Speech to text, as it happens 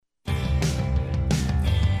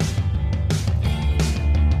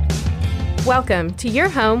Welcome to Your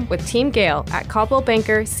Home with Team Gale at Caldwell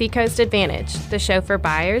Banker Seacoast Advantage, the show for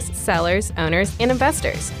buyers, sellers, owners, and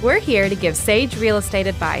investors. We're here to give sage real estate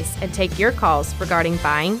advice and take your calls regarding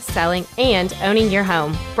buying, selling, and owning your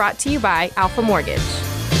home. Brought to you by Alpha Mortgage.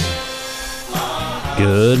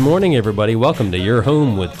 Good morning, everybody. Welcome to Your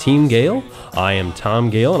Home with Team Gale. I am Tom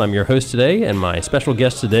Gale, and I'm your host today, and my special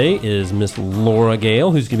guest today is Miss Laura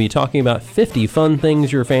Gale, who's going to be talking about 50 fun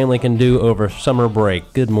things your family can do over summer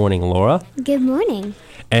break. Good morning, Laura. Good morning.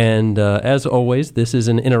 And as always, this is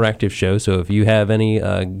an interactive show, so if you have any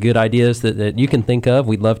good ideas that you can think of,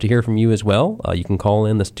 we'd love to hear from you as well. You can call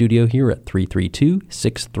in the studio here at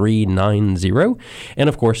 332-6390. And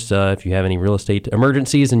of course, if you have any real estate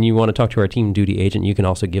emergencies and you want to talk to our team duty agent, you can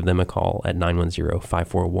also give them a call at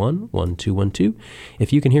 910-541-1212.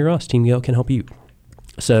 If you can hear us, Team Gale can help you.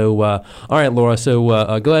 So, all right, Laura,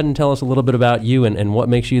 so go ahead and tell us a little bit about you and what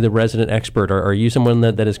makes you the resident expert. Are you someone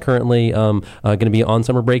that is currently going to be on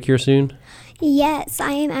summer break here soon? Yes,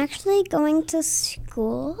 I am actually going to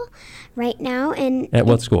school right now. At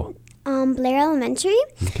what school? Blair Elementary.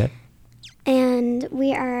 Okay. And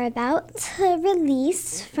we are about to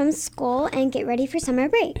release from school and get ready for summer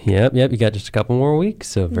break. Yep. You got just a couple more weeks,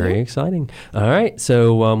 so very exciting. All right,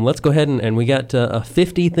 so let's go ahead and we got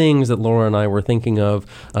 50 things that Laura and I were thinking of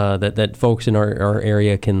that folks in our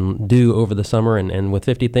area can do over the summer, and with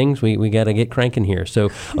 50 things, we got to get cranking here. So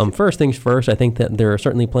first things first, I think that there are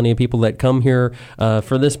certainly plenty of people that come here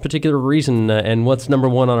for this particular reason, and what's number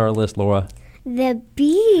one on our list, Laura? The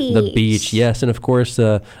beach. The beach, yes. And of course,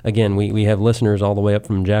 again, we have listeners all the way up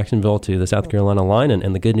from Jacksonville to the South Carolina line.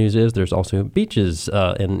 And the good news is there's also beaches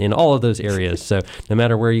in all of those areas. So no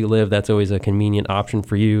matter where you live, that's always a convenient option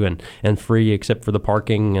for you and free except for the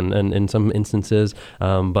parking and in some instances.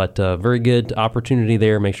 But very good opportunity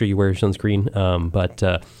there. Make sure you wear your sunscreen. But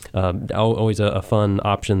always a fun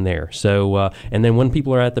option there. So and then when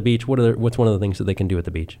people are at the beach, what's one of the things that they can do at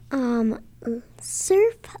the beach?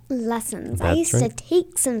 Surf lessons. I used to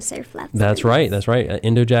take some surf lessons. That's right.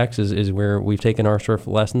 Indojax is where we've taken our surf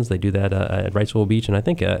lessons. They do that at Wrightsville Beach and I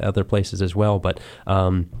think other places as well. But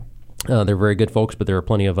they're very good folks, but there are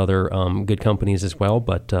plenty of other good companies as well.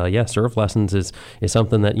 But surf lessons is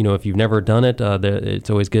something that, if you've never done it, it's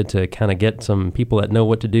always good to kind of get some people that know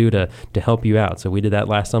what to do to help you out. So we did that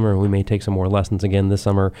last summer, and we may take some more lessons again this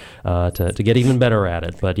summer to get even better at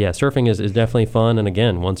it. But yeah, surfing is definitely fun. And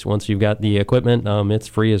again, once you've got the equipment, it's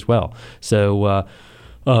free as well. So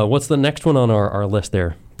what's the next one on our list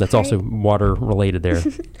there? That's also water related there.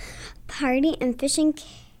 Party and fishing.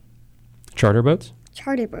 Charter boats?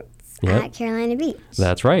 Charter boats. Yep. At Carolina Beach.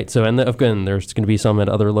 That's right. So, and again, there's going to be some at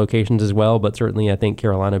other locations as well, but certainly I think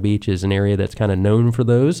Carolina Beach is an area that's kind of known for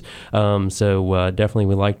those. So definitely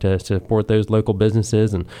we like to support those local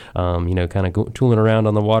businesses and, kind of tooling around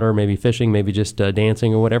on the water, maybe fishing, maybe just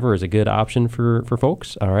dancing or whatever is a good option for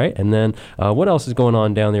folks. All right. And then what else is going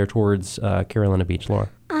on down there towards Carolina Beach, Laura?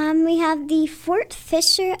 We have the Fort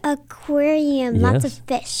Fisher Aquarium. Yes. Lots of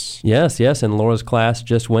fish. Yes. And Laura's class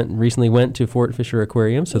just recently went to Fort Fisher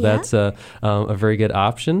Aquarium, so that's a very good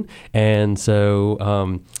option. And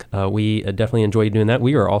so we definitely enjoy doing that.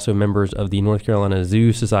 We are also members of the North Carolina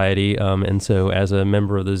Zoo Society, and so as a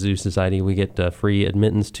member of the Zoo Society, we get free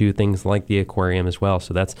admittance to things like the aquarium as well.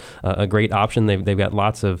 So that's a great option. They've got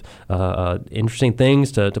lots of interesting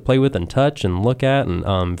things to play with and touch and look at,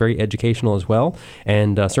 and very educational as well.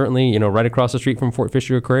 And certainly, right across the street from Fort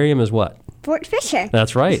Fisher Aquarium is what? Fort Fisher.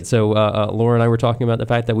 That's right. So Laura and I were talking about the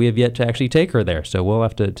fact that we have yet to actually take her there. So we'll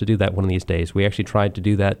have to do that one of these days. We actually tried to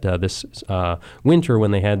do that this winter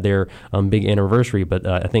when they had their big anniversary, but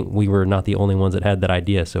I think we were not the only ones that had that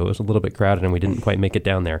idea. So it was a little bit crowded and we didn't quite make it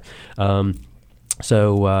down there.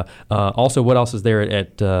 So also, what else is there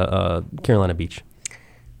at Carolina Beach?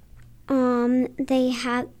 They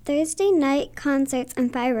have Thursday night concerts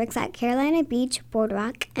and fireworks at Carolina Beach,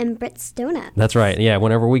 Boardwalk, and Brits Donuts. That's right. Yeah,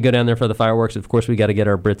 whenever we go down there for the fireworks, of course, we got to get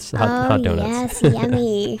our Brits hot donuts. Yes,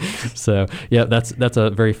 yummy. So, yeah, that's a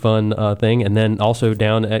very fun thing. And then also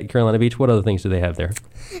down at Carolina Beach, what other things do they have there?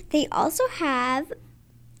 They also have,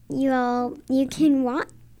 you can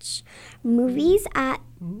watch movies at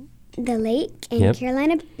the lake in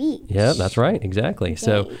Carolina Beach. Yeah, that's right. Exactly.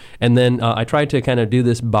 So, and then I tried to kind of do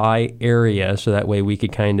this by area so that way we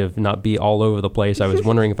could kind of not be all over the place. I was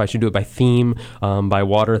wondering if I should do it by theme, by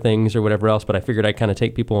water things or whatever else, but I figured I'd kind of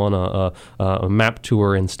take people on a map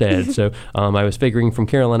tour instead. So I was figuring from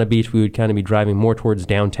Carolina Beach, we would kind of be driving more towards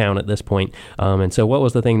downtown at this point. And so what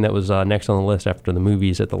was the thing that was next on the list after the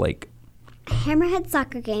movies at the lake? Hammerhead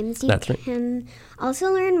soccer games. You That's right. can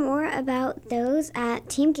also learn more about those at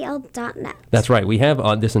teamgale.net. That's right. We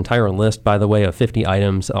have this entire list, by the way, of 50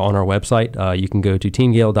 items on our website. You can go to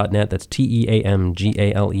teamgale.net. That's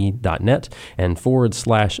TEAMGALE.net and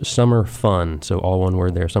 /summer fun. So all one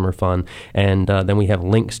word there, summer fun. And then we have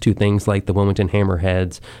links to things like the Wilmington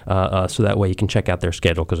Hammerheads, so that way you can check out their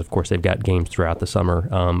schedule because, of course, they've got games throughout the summer.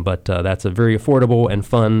 But that's a very affordable and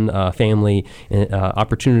fun family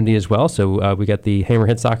opportunity as well. So we got the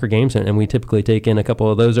Hammerhead soccer games, and we typically take in a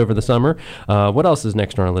couple of those over the summer. What else is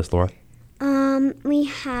next on our list, Laura? We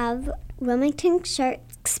have Wilmington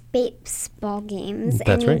Sharks baseball games,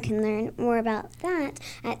 That's and right. you can learn more about that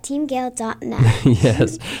at teamgale.net.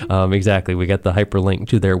 Yes, exactly. We got the hyperlink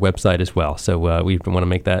to their website as well. So we want to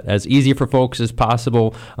make that as easy for folks as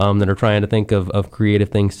possible that are trying to think of creative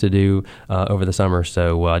things to do over the summer.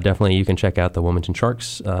 So definitely you can check out the Wilmington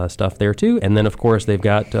Sharks stuff there too. And then, of course, they've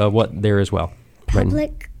got what there as well?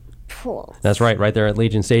 Public pools. That's right there at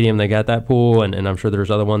Legion Stadium. They got that pool, and I'm sure there's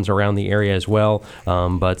other ones around the area as well.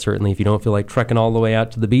 But certainly if you don't feel like trekking all the way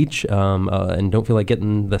out to the beach and don't feel like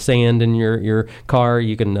getting the sand in your car,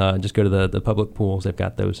 you can just go to the public pools. They've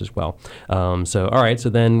got those as well. So, all right, so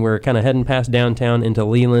then we're kind of heading past downtown into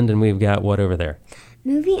Leland, and we've got what over there?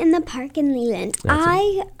 Movie in the Park in Leland.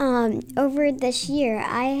 Over this year,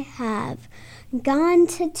 I have gone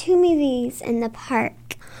to 2 movies in the park.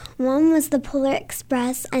 One was the Polar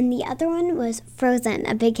Express, and the other one was Frozen,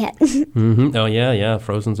 a big hit. Mm-hmm. Oh, yeah.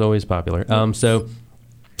 Frozen's always popular. So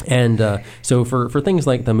for things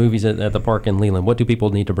like the movies at the park in Leland, what do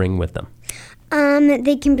people need to bring with them?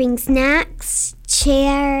 They can bring snacks,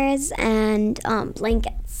 chairs, and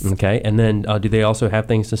blankets. Okay, and then do they also have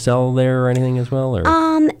things to sell there or anything as well? Or?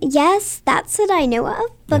 Yes, that's what I know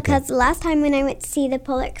of, because last time when I went to see the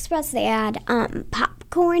Polar Express, they had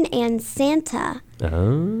popcorn and Santa.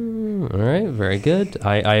 Oh, all right, very good.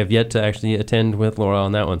 I have yet to actually attend with Laura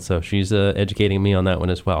on that one, so she's educating me on that one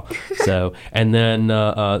as well. So, and then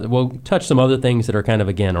we'll touch some other things that are kind of,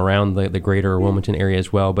 again, around the greater Wilmington area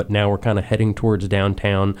as well, but now we're kind of heading towards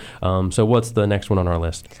downtown. So what's the next one on our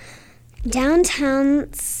list?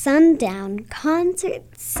 Downtown Sundown Concert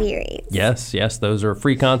Series. Yes, those are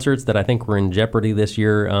free concerts that I think were in jeopardy this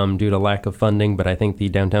year due to lack of funding, but I think the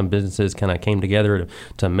downtown businesses kind of came together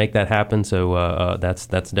to make that happen, so that's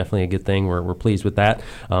definitely a good thing. We're pleased with that,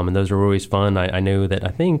 and those are always fun. I know that I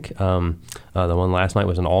think the one last night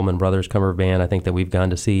was an Allman Brothers cover band. I think that we've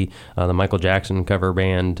gone to see the Michael Jackson cover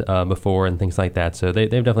band before and things like that, so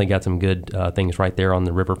they've definitely got some good things right there on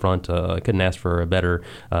the riverfront. Couldn't ask for a better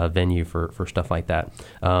venue for stuff like that.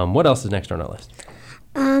 What else is next on our list?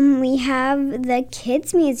 We have the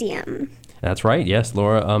Kids Museum. That's right. Yes,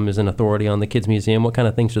 Laura is an authority on the Kids Museum. What kind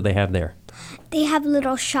of things do they have there? They have a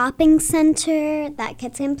little shopping center that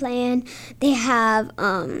kids can play in. They have,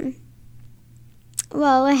 well,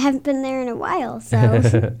 I haven't been there in a while, so.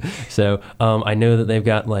 So I know that they've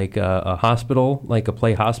got like a hospital, like a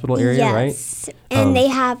play hospital area, right? Yes, and they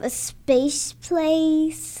have a space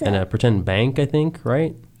place. And a pretend bank, I think,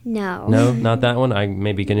 right? No, not that one. I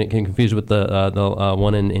maybe get confused with the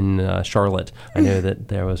one in Charlotte. I know that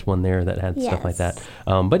there was one there that had stuff like that.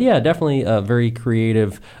 But yeah, definitely a very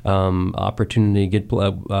creative opportunity, good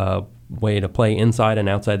way to play inside and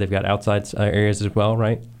outside. They've got outside areas as well,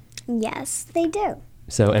 right? Yes, they do.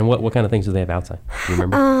 So, and what kind of things do they have outside? Do you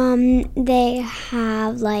remember? They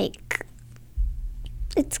have like.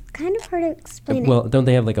 It's kind of hard to explain. Well, don't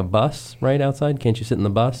they have like a bus right outside? Can't you sit in the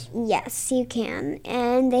bus? Yes, you can.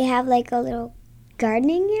 And they have like a little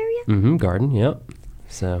gardening area. Mm-hmm, garden, yep.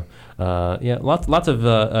 So, lots of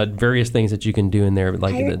various things that you can do in there.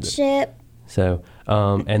 Like pirate ship. So,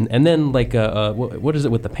 and then like, what is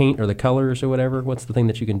it with the paint or the colors or whatever? What's the thing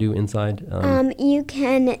that you can do inside?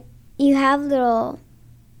 You have little...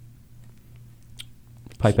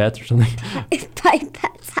 pipettes or something?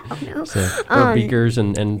 Pipettes, I don't know. So, or beakers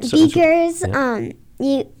and beakers.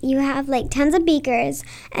 You have like tons of beakers,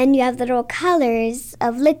 and you have little colors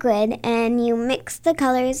of liquid, and you mix the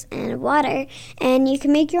colors and water, and you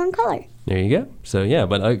can make your own color. There you go. So yeah,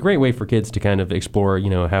 but a great way for kids to kind of explore,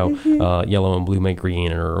 how yellow and blue make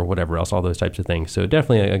green or whatever else, all those types of things. So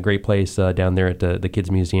definitely a great place down there at the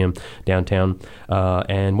Kids Museum downtown.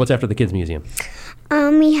 And what's after the Kids Museum?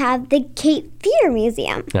 We have the Cape Fear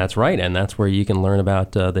Museum. That's right, and that's where you can learn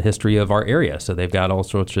about the history of our area. So they've got all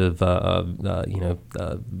sorts of,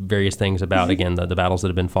 various things about, again, the battles that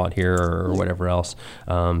have been fought here or whatever else.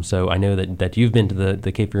 So I know that you've been to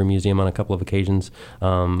the Cape Fear Museum on a couple of occasions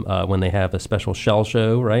when they have a special shell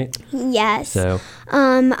show, right? Yes. So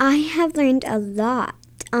I have learned a lot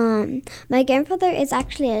my grandfather is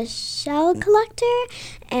actually a shell collector,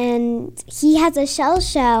 and he has a shell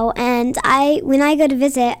show. And when I go to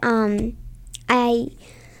visit, I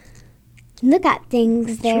look at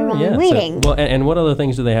things there while I'm waiting. So, and what other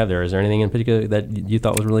things do they have there? Is there anything in particular that you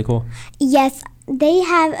thought was really cool? Yes, they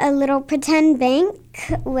have a little pretend bank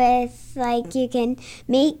with, you can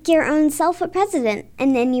make your own self a president,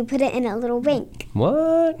 and then you put it in a little bank.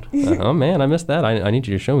 What? Oh, man, I missed that. I need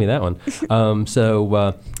you to show me that one.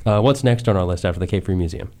 So what's next on our list after the Cape Free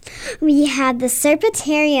Museum? We had the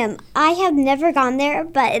Serpentarium. I have never gone there,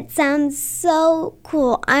 but it sounds so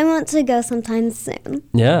cool. I want to go sometime soon.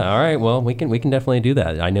 Yeah, all right. Well, we can definitely do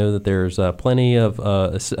that. I know that there's plenty of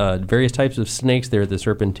various types of snakes there at the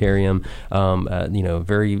Serpentarium.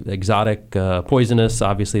 Very exotic, poisonous.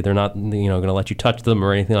 Obviously, they're not going to let you touch them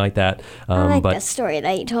or anything like that. I like the story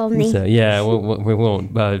that you told me. So, yeah, we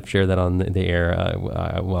won't share that on the air.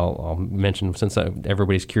 I'll mention, since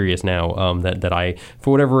everybody's curious now, that I,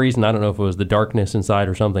 for whatever reason, I don't know if it was the darkness inside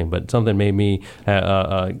or something, but something made me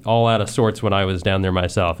all out of sorts when I was down there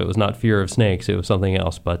myself. It was not fear of snakes. It was something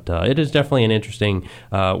else. But it is definitely an interesting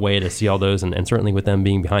way to see all those. And certainly with them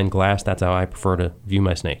being behind glass, that's how I prefer to view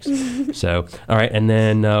my snakes. So, all right. And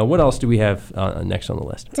then what else do we have next on the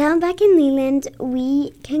list? Down back in Leland,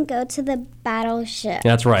 we can go to the Battleship.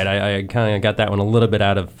 That's right. I kind of got that one a little bit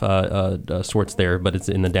out of sorts there, but it's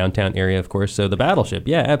in the downtown area, of course. So the Battleship,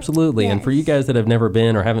 yeah, absolutely. Yes. And for you guys that have never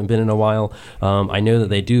been or haven't been in a while, I know that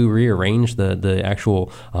they do rearrange the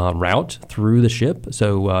actual route through the ship.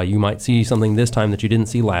 So you might see something this time that you didn't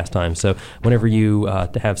see last time. So whenever you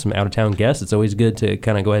have some out-of-town guests, it's always good to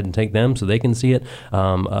kind of go ahead and take them so they can see it.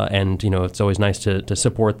 And, it's always nice to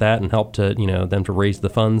support that and help to, them to raise the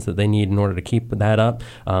funds that they need in order to keep that up.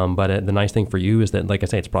 But the nice thing for you is that, like I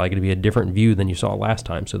say, it's probably going to be a different view than you saw last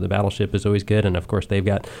time. So the Battleship is always good. And, of course, they've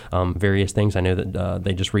got various things. I know that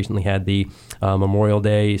they just recently had the Memorial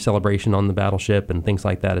Day celebration on the Battleship and things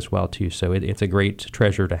like that as well, too. So it's a great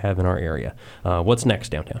treasure to have in our area. What's next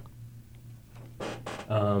downtown?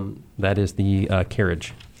 That is the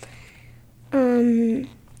carriage.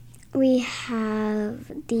 We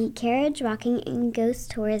have the carriage, walking, and ghost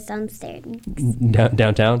tours downstairs.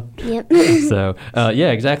 Downtown? Yep. So,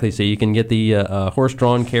 yeah, exactly. So you can get the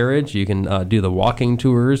horse-drawn carriage, you can do the walking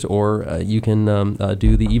tours, or you can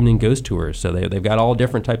do the evening ghost tours. So they've got all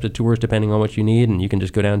different types of tours depending on what you need, and you can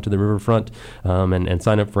just go down to the riverfront and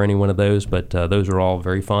sign up for any one of those. But those are all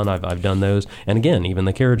very fun. I've done those. And again, even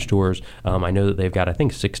the carriage tours, I know that they've got, I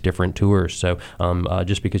think, 6 different tours. So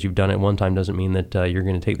just because you've done it one time doesn't mean that you're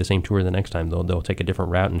going to take the same tour the next time. They'll take a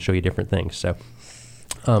different route and show you different things. So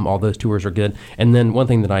all those tours are good. And then one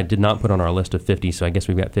thing that I did not put on our list of 50, so I guess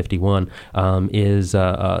we've got 51, is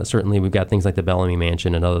certainly we've got things like the Bellamy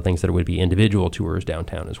Mansion and other things that would be individual tours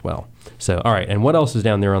downtown as well. So, all right. And what else is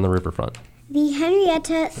down there on the riverfront? The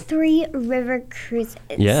Henrietta 3 River Cruises.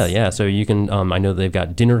 Yeah. So you can, I know they've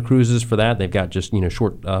got dinner cruises for that. They've got just,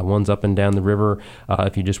 short ones up and down the river.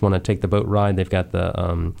 If you just want to take the boat ride, they've got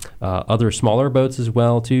the other smaller boats as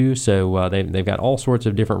well, too. So they've got all sorts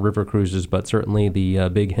of different river cruises, but certainly the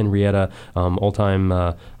big Henrietta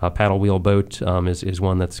old-time paddle wheel boat is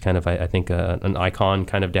one that's kind of, I think, an icon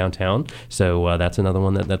kind of downtown. So that's another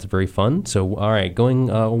one that's very fun. So, all right, going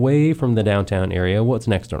away from the downtown area, what's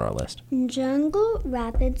next on our list? Jungle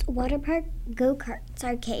Rapids Water Park Go-Karts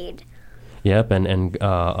Arcade. Yep, and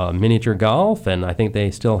miniature golf, and I think they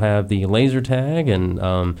still have the laser tag and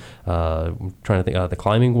trying to think the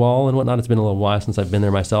climbing wall and whatnot. It's been a little while since I've been there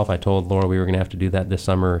myself. I told Laura we were going to have to do that this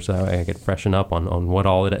summer so I could freshen up on what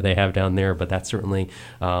all they have down there. But that's certainly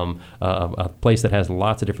a place that has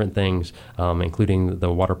lots of different things, including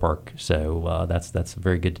the water park. So that's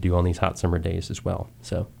very good to do on these hot summer days as well.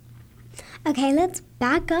 So, okay, let's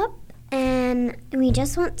back up, and we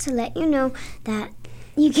just want to let you know that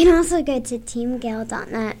you can also go to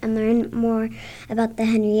teamgale.net and learn more about the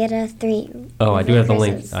Henrietta 3. Oh, I do have the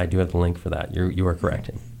link. I do have the link for that. You are correct.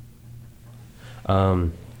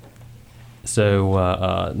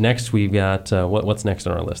 So next we've got what's next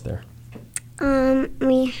on our list there?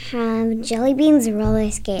 We have Jelly Beans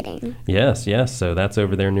roller skating. Yes. So that's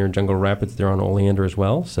over there near Jungle Rapids. They're on Oleander as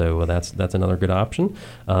well. So that's another good option.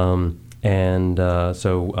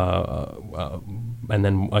 And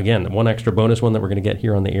then, again, one extra bonus one that we're going to get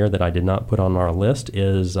here on the air that I did not put on our list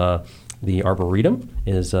is the Arboretum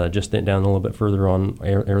is just down a little bit further on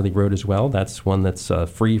Airlie Road as well. That's one that's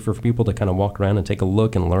free for people to kind of walk around and take a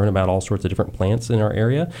look and learn about all sorts of different plants in our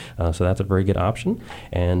area. So that's a very good option.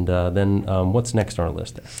 And then what's next on our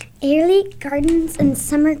list there? Airlie Gardens and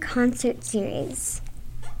Summer Concert Series.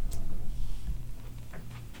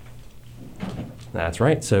 That's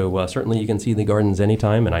right. So certainly you can see the gardens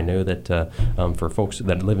anytime, and I know that for folks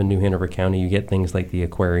that live in New Hanover County, you get things like the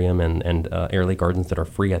aquarium and Airlie Gardens that are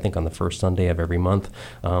free, I think, on the first Sunday of every month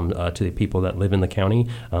to the people that live in the county.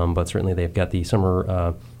 But certainly they've got the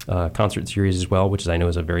summer concert series as well, which I know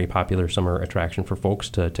is a very popular summer attraction for folks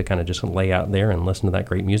to kind of just lay out there and listen to that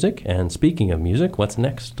great music. And speaking of music, what's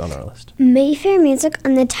next on our list? Mayfair Music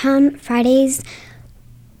on the Town, Fridays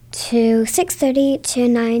to 6:30 to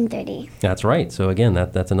 9:30. That's right. So again,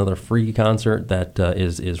 that's another free concert that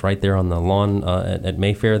is right there on the lawn at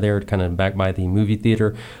Mayfair there, kind of back by the movie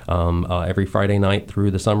theater, every Friday night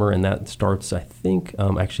through the summer, and that starts, I think,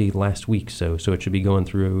 actually last week. So it should be going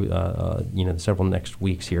through several next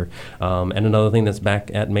weeks here. And another thing that's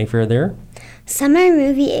back at Mayfair there, Summer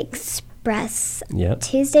Movie Express. Yep.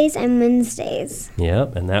 Tuesdays and Wednesdays.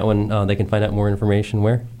 Yep. And that one they can find out more information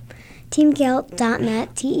where?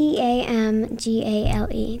 TeamGale.net,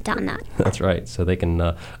 TeamGale.net. That's right. So they can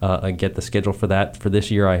get the schedule for that. For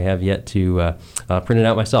this year, I have yet to print it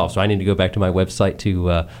out myself. So I need to go back to my website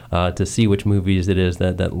to see which movies it is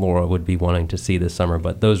that Laura would be wanting to see this summer.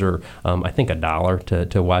 But those are, I think, $1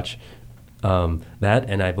 to watch that.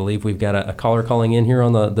 And I believe we've got a caller calling in here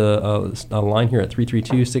on the line here at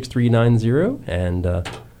 332-6390. And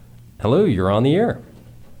hello, you're on the air.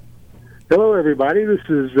 Hello, everybody. This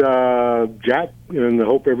is Jack, and I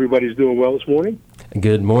hope everybody's doing well this morning.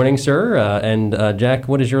 Good morning, sir. And Jack,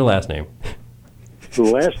 what is your last name? The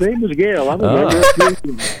last name is Gale. I'm a member of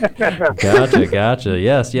Gotcha.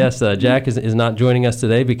 Yes. Jack is not joining us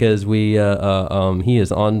today because he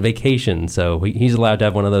is on vacation, so he's allowed to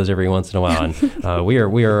have one of those every once in a while. And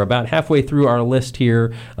we are about halfway through our list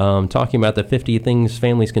here, talking about the 50 things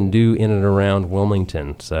families can do in and around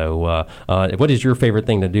Wilmington. So, what is your favorite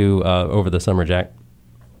thing to do over the summer, Jack?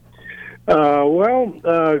 Going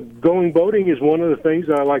boating is one of the things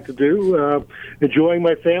I like to do. Enjoying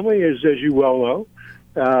my family, as you well know,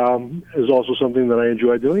 is also something that I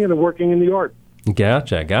enjoy doing, and working in the art.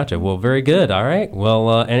 Gotcha. Well, very good. All right.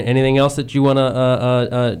 Well, anything else that you want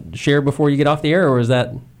to share before you get off the air, or is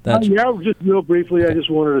that? Yeah, just real briefly, okay. I just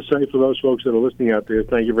wanted to say for those folks that are listening out there,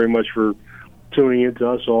 thank you very much for tuning in to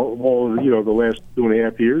us all the last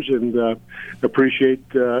 2.5 years, and appreciate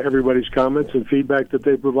everybody's comments and feedback that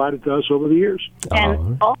they've provided to us over the years.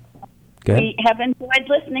 And we have enjoyed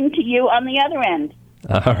listening to you on the other end.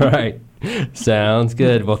 All right. Sounds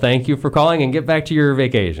good. Well, thank you for calling, and get back to your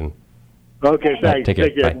vacation. Okay, thanks. Take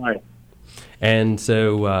care. Bye. And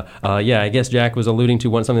so, I guess Jack was alluding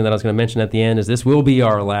to something that I was going to mention at the end is this will be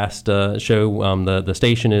our last show. The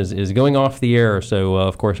station is going off the air, so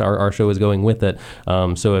of course our show is going with it.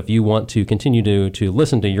 So if you want to continue to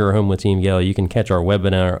listen to Your Home with Team Gale, you can catch our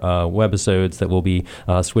webinar webisodes that we'll be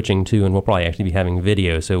switching to, and we'll probably actually be having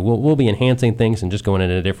video. So we'll be enhancing things and just going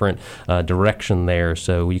in a different direction there.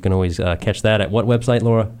 So you can always catch that at what website,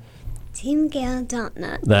 Laura?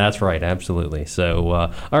 TeamGale.net. That's right, absolutely. So,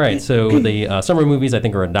 all right, so the summer movies, I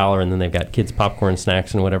think, are $1, and then they've got kids' popcorn,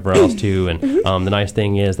 snacks, and whatever else, too. And the nice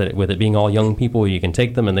thing is that with it being all young people, you can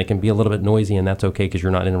take them, and they can be a little bit noisy, and that's okay because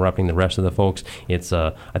you're not interrupting the rest of the folks. It's,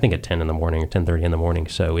 I think, at 10 in the morning or 10:30 in the morning,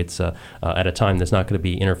 so it's at a time that's not going to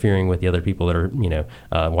be interfering with the other people that are,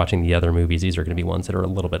 watching the other movies. These are going to be ones that are a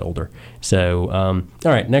little bit older. So, all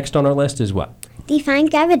right, next on our list is what? Defying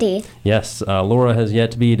Gravity. Yes, Laura has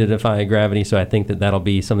yet to be to Defy Gravity, so I think that'll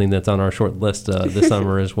be something that's on our short list this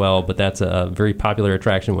summer as well. But that's a very popular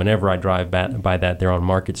attraction. Whenever I drive by that there on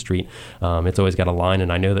Market Street, it's always got a line,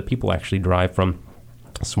 and I know that people actually drive from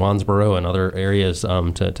Swansboro and other areas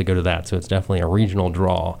to go to that. So it's definitely a regional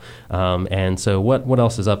draw. And so what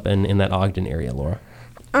else is up in that Ogden area, Laura?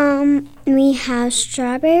 We have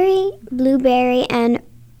strawberry, blueberry, and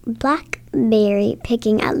blackberry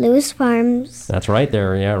picking at Lewis Farms. That's right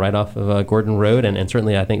there, yeah, right off of Gordon Road, and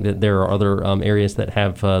certainly I think that there are other areas that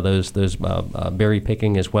have those berry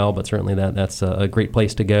picking as well, but certainly that's a great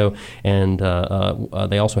place to go. And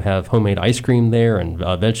they also have homemade ice cream there and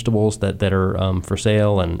vegetables that are for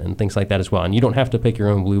sale and things like that as well. And you don't have to pick your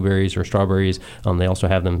own blueberries or strawberries. They also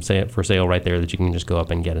have them for sale right there that you can just go up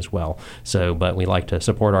and get as well. So, but we like to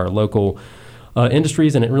support our local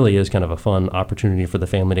industries, and it really is kind of a fun opportunity for the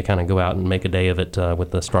family to kind of go out and make a day of it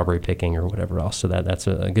with the strawberry picking or whatever else. So that's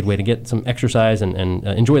a good way to get some exercise and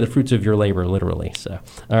enjoy the fruits of your labor, literally. So,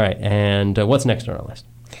 all right, and what's next on our list?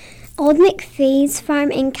 Old McPhee's Farm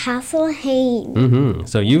in Castle Hayne. Mm-hmm.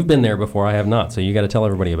 So you've been there before, I have not, so you got to tell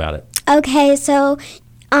everybody about it. Okay, so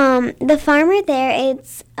the farmer there,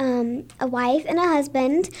 it's a wife and a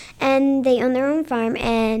husband, and they own their own farm.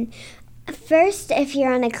 And first, if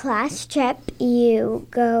you're on a class trip, you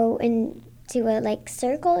go into a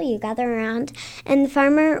circle, you gather around, and the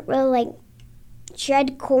farmer will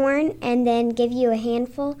shred corn and then give you a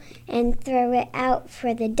handful and throw it out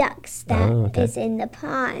for the ducks that is in the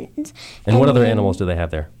pond. And what other animals do they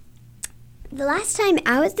have there? The last time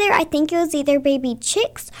I was there, I think it was either baby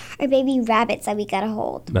chicks or baby rabbits that we got a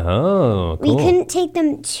hold. Oh, cool. We couldn't take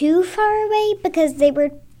them too far away because they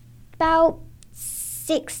were about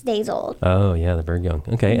 6 days old. Oh, yeah, they're very young.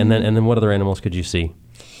 Okay, and then what other animals could you see?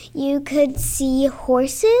 You could see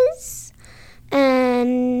horses,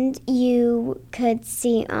 and you could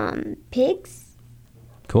see pigs.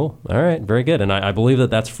 Cool. All right. Very good. And I believe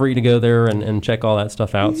that's free to go there and check all that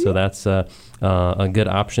stuff out. So that's a good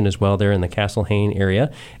option as well there in the Castle Hayne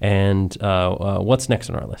area. And what's next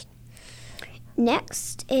on our list?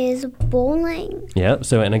 Next is bowling. Yeah.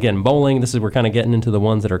 So, and again, bowling, we're kind of getting into the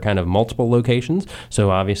ones that are kind of multiple locations. So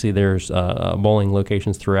obviously there's bowling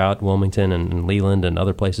locations throughout Wilmington and Leland and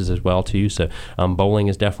other places as well too. So bowling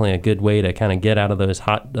is definitely a good way to kind of get out of those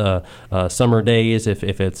hot summer days if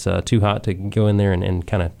it's too hot to go in there and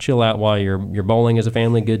kind of chill out while you're bowling as a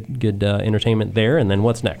family. Good entertainment there. And then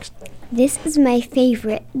what's next? This is my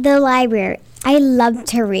favorite, the library. I love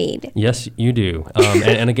to read. Yes, you do.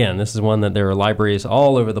 And again, this is one that there are libraries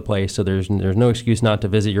all over the place, so there's no excuse not to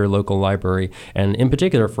visit your local library. And in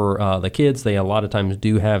particular for the kids, they a lot of times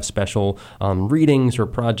do have special readings or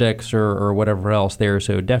projects or whatever else there.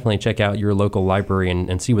 So definitely check out your local library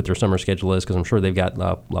and see what their summer schedule is, because I'm sure they've got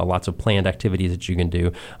lots of planned activities that you can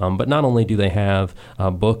do. But not only do they have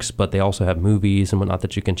books, but they also have movies and whatnot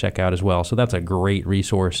that you can check out as well. So that's a great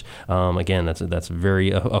resource. Again, that's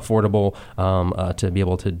very affordable. To be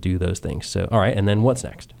able to do those things. So, all right, and then what's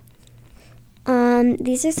next?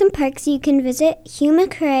 These are some parks you can visit: Hugh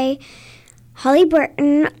McCrae,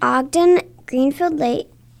 Hollyburton, Ogden, Greenfield Lake,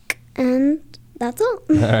 and that's all.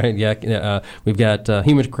 All right, yeah. We've got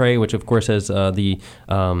Hugh McCrae, which of course has the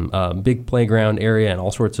big playground area and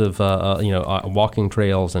all sorts of walking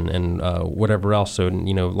trails and whatever else. So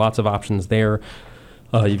lots of options there.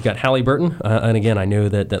 You've got Halliburton, and again, I know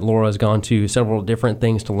that Laura has gone to several different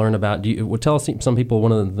things to learn about. Tell some people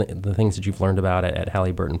one of the things that you've learned about at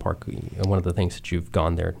Halliburton Park, one of the things that you've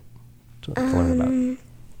gone there to learn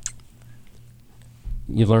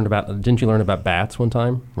about. Didn't you learn about bats one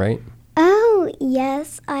time, right? Oh,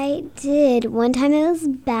 yes, I did. One time it was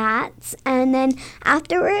bats, and then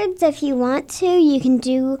afterwards, if you want to, you can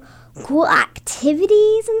do cool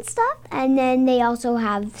activities and stuff, and then they also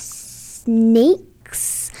have snakes.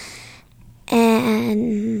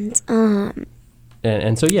 And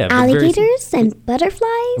so yeah, alligators and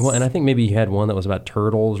butterflies. Well, and I think maybe you had one that was about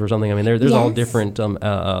turtles or something. I mean, there's all different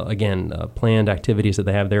planned activities that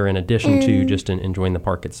they have there in addition to just enjoying the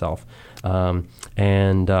park itself. And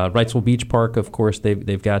Wrightsville Beach Park, of course,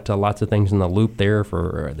 they've got lots of things in the loop there.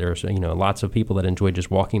 There's lots of people that enjoy just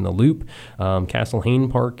walking the loop. Castle Hayne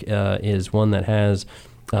Park is one that has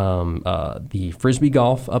the frisbee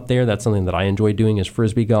golf up there. That's something that I enjoy doing, is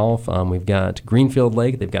frisbee golf. We've got Greenfield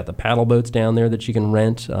Lake. They've got the paddle boats down there that you can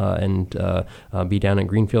rent and be down at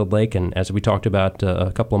Greenfield Lake. And as we talked about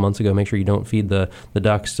a couple of months ago, make sure you don't feed the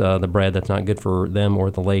ducks the bread. That's not good for them or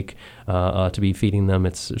the lake to be feeding them.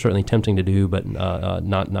 It's certainly tempting to do, but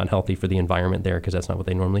not healthy for the environment there, because that's not what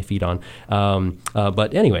they normally feed on.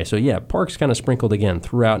 But anyway, so yeah, parks kind of sprinkled again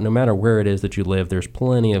throughout. No matter where it is that you live, there's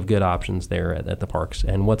plenty of good options there at the parks.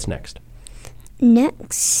 And what's next?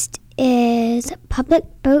 Next is public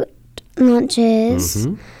boat launches.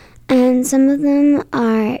 And some of them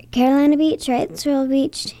are Carolina Beach, Wrightsville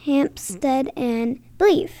Beach, Hampstead, and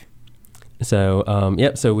Believe. So,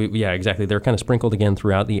 exactly. They're kind of sprinkled again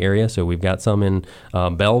throughout the area. So we've got some in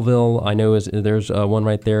Belleville. I know there's one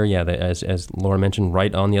right there. Yeah, as Laura mentioned,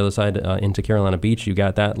 right on the other side into Carolina Beach. You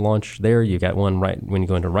got that launch there. You got one right when you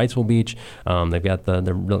go into Wrightsville Beach. They've got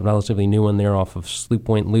the relatively new one there off of Sloop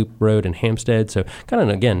Point Loop Road in Hampstead. So kind of,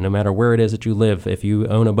 again, no matter where it is that you live, if you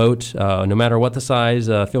own a boat, no matter what the size,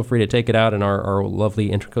 feel free to take it out in our lovely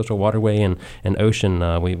Intracoastal Waterway and ocean.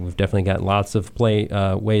 We've definitely got lots of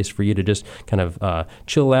ways for you to just kind of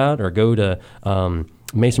chill out or go to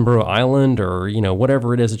Masonboro Island or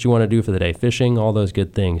whatever it is that you want to do for the day, fishing, all those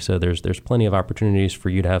good things. So there's plenty of opportunities for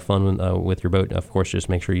you to have fun with your boat. Of course, just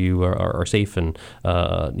make sure you are safe and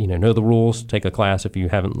know the rules. Take a class if you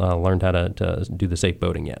haven't learned how to do the safe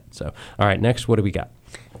boating yet. So all right, next, what do we got?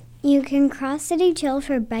 You can cross City Trail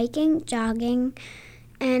for biking, jogging,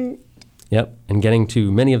 and Yep, and getting to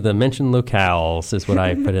many of the mentioned locales is what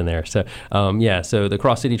I put in there. So, so the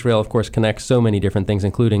Cross City Trail, of course, connects so many different things,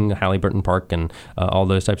 including Halliburton Park and all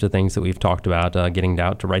those types of things that we've talked about, getting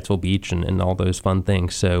out to Wrightsville Beach and all those fun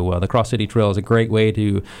things. So the Cross City Trail is a great way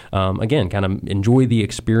to, again, kind of enjoy the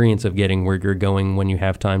experience of getting where you're going when you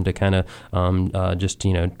have time to kind of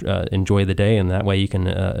enjoy the day, and that way you can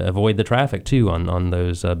avoid the traffic, too, on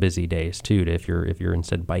those busy days, too, if you're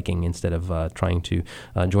instead biking instead of trying to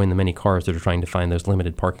join the many cars that are trying to find those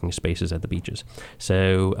limited parking spaces at the beaches.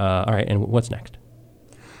 So, all right, and what's next?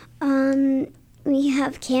 We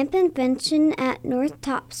have Camp Invention at North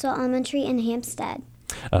Topsail Elementary in Hampstead.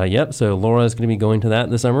 Yep, so Laura is going to be going to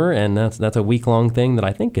that this summer, and that's a week-long thing that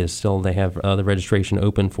I think is still, they have the registration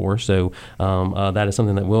open for, so that is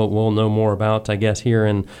something that we'll know more about, I guess, here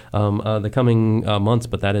in the coming months,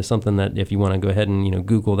 but that is something that if you want to go ahead and,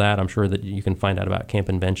 Google that, I'm sure that you can find out about Camp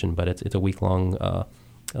Invention, but it's a week-long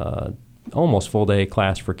almost full-day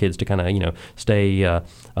class for kids to kind of, stay,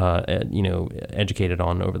 educated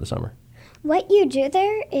on over the summer. What you do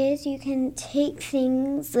there is you can take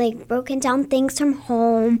things, like broken down things from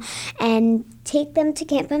home, and take them to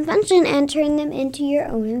Camp Invention and turn them into your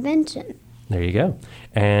own invention. There you go.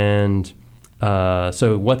 And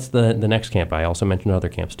so what's the next camp? I also mentioned other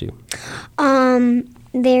camps, too.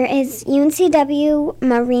 There is UNCW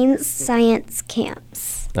Marine Science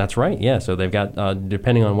Camps. That's right, yeah. So they've got,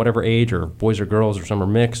 depending on whatever age, or boys or girls, or some are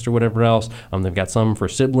mixed, or whatever else, they've got some for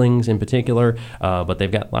siblings in particular, but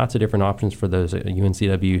they've got lots of different options for those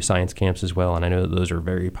UNCW science camps as well, and I know that those are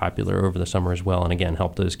very popular over the summer as well, and again,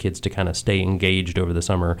 help those kids to kind of stay engaged over the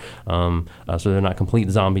summer, so they're not complete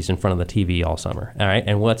zombies in front of the TV all summer. All right,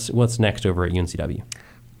 and what's next over at UNCW?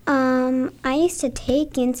 I used to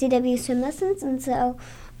take UNCW swim lessons, and so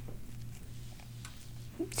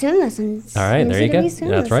swim lessons. All right, there you go.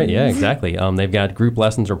 That's right. Yeah, exactly. They've got group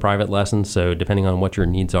lessons or private lessons. So depending on what your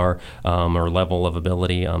needs are or level of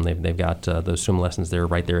ability, they've got those swim lessons there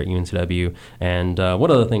right there at UNCW. And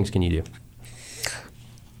what other things can you do?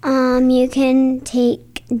 You can take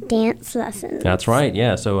dance lessons. That's right,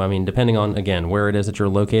 yeah. So, depending on, again, where it is that you're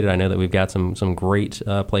located, I know that we've got some great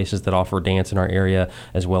places that offer dance in our area,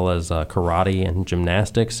 as well as karate and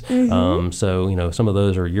gymnastics. Mm-hmm. So, some of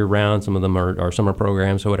those are year-round, some of them are summer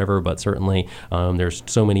programs or whatever, but certainly there's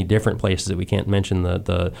so many different places that we can't mention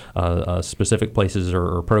the specific places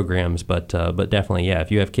or programs, but definitely, yeah, if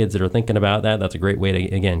you have kids that are thinking about that, that's a great way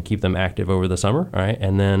to, again, keep them active over the summer, all right?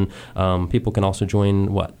 And then people can also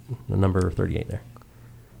join, the number 38 there?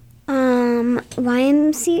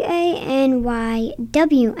 YMCA and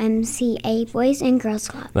YWMCA, Boys and Girls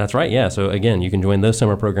Club. That's right, yeah. So again, you can join those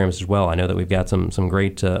summer programs as well. I know that we've got some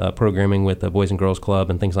great programming with the Boys and Girls Club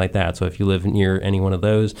and things like that. So if you live near any one of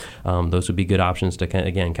those would be good options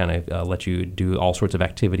to, let you do all sorts of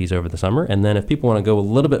activities over the summer. And then if people want to go a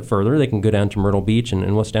little bit further, they can go down to Myrtle Beach.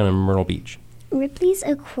 And what's down in Myrtle Beach? Ripley's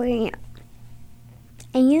Aquarium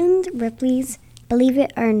and Ripley's Believe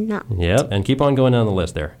It or Not. Yep, and keep on going down the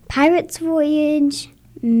list there. Pirate's Voyage,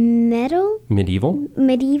 Medieval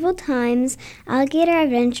Times, Alligator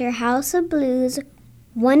Adventure, House of Blues,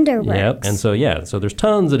 Wonderworks. Yep, and so there's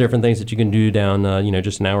tons of different things that you can do down,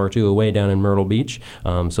 just an hour or two away down in Myrtle Beach.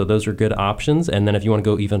 So those are good options. And then if you want to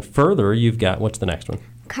go even further, you've got, what's the next one?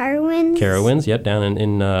 Carowinds, yep, down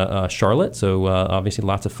in Charlotte. So obviously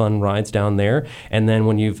lots of fun rides down there. And then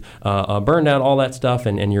when you've burned out all that stuff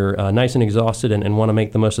and you're nice and exhausted and want to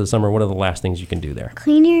make the most of the summer, what are the last things you can do there?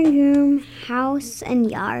 Clean your room, house, and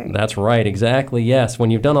yard. That's right, exactly, yes.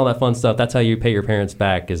 When you've done all that fun stuff, that's how you pay your parents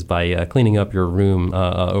back, is by cleaning up your room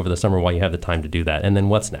over the summer while you have the time to do that. And then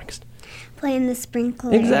what's next? Play in the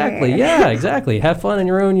sprinkler. Exactly, yeah, exactly. Have fun in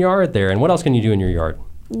your own yard there. And what else can you do in your yard?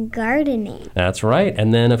 Gardening. That's right.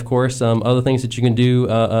 And then, of course, other things that you can do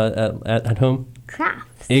at home?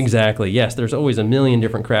 Crafts. Exactly. Yes, there's always a million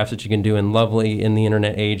different crafts that you can do, and lovely in the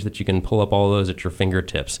internet age that you can pull up all those at your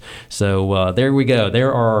fingertips. So there we go.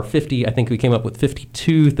 There are 50, I think we came up with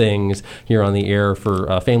 52 things here on the air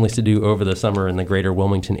for families to do over the summer in the greater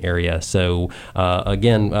Wilmington area. So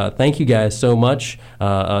again, thank you guys so much.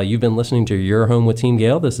 You've been listening to Your Home with Team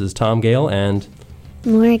Gale. This is Tom Gale and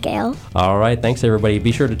Laura Gale. All right. Thanks, everybody.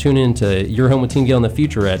 Be sure to tune in to Your Home with Team Gale in the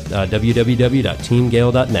future at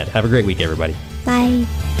www.teamgale.net. Have a great week, everybody. Bye.